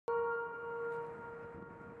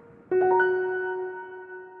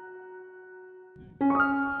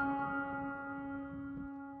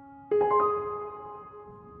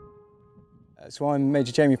So I'm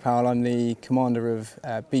Major Jamie Powell. I'm the commander of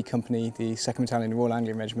B Company, the 2nd Battalion Royal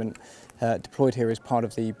Anglian Regiment, deployed here as part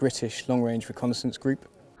of the British Long Range Reconnaissance Group.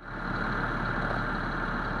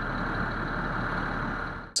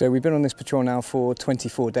 So we've been on this patrol now for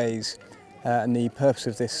 24 days, and the purpose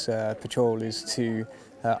of this patrol is to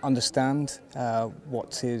understand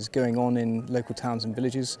what is going on in local towns and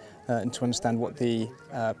villages, and to understand what the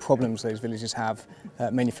problems those villages have,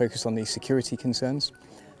 mainly focused on the security concerns.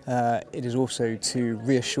 It is also to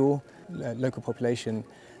reassure local population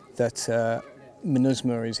that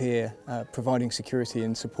MINUSMA is here providing security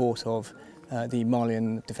in support of the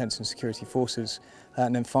Malian Defence and Security Forces,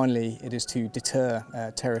 and then finally it is to deter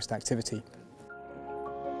terrorist activity.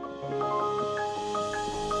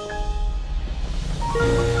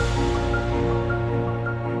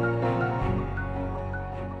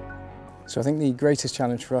 So I think the greatest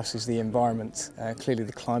challenge for us is the environment. Clearly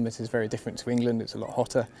the climate is very different to England, it's a lot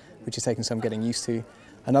hotter, which has taken some getting used to.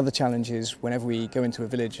 Another challenge is whenever we go into a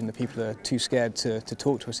village and the people are too scared to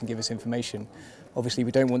talk to us and give us information. Obviously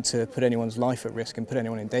we don't want to put anyone's life at risk and put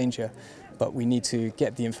anyone in danger, but we need to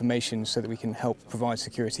get the information so that we can help provide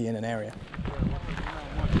security in an area.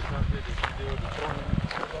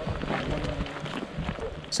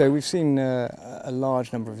 So we've seen a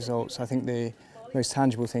large number of results. I think the most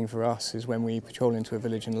tangible thing for us is when we patrol into a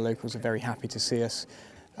village and the locals are very happy to see us,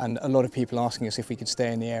 and a lot of people asking us if we could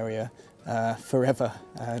stay in the area forever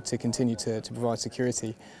to continue to provide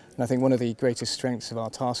security. And I think one of the greatest strengths of our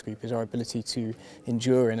task group is our ability to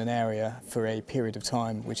endure in an area for a period of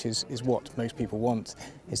time, which is what most people want,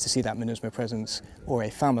 is to see that MINUSMA presence or a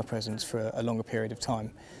FAMA presence for a longer period of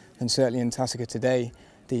time. And certainly in Tassiga today,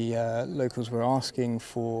 the locals were asking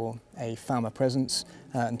for a FAMA presence,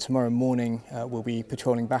 and tomorrow morning we'll be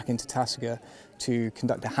patrolling back into Tassiga to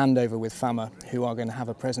conduct a handover with FAMA, who are going to have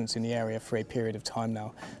a presence in the area for a period of time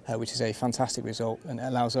now, which is a fantastic result, and it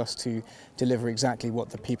allows us to deliver exactly what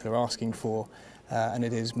the people are asking for, and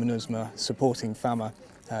it is MINUSMA supporting FAMA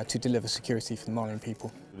to deliver security for the Malian people.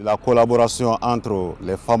 La collaboration entre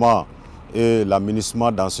les FAMA et la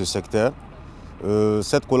MINUSMA dans ce secteur,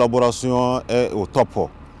 cette collaboration est au top.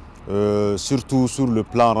 Surtout sur le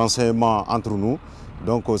plan renseignement entre nous.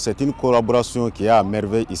 Donc c'est une collaboration qui est à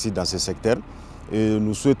merveille ici dans ce secteur et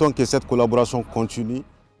nous souhaitons que cette collaboration continue.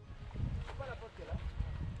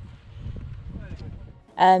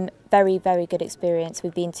 Very good experience.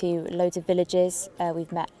 We've been to loads of villages,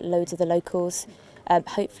 we've met loads of the locals.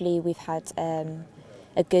 Hopefully we've had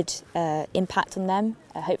a good impact on them.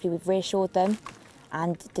 Hopefully we've reassured them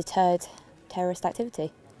and deterred terrorist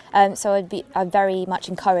activity. So I'd very much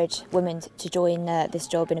encourage women to join this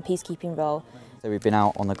job in a peacekeeping role. So we've been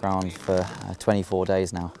out on the ground for 24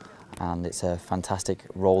 days now, and it's a fantastic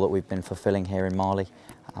role that we've been fulfilling here in Mali,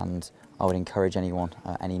 and I would encourage anyone,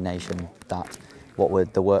 any nation, that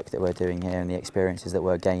the work that we're doing here and the experiences that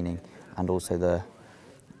we're gaining, and also the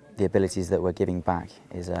abilities that we're giving back,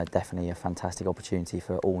 is definitely a fantastic opportunity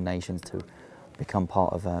for all nations to become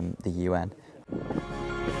part of the UN.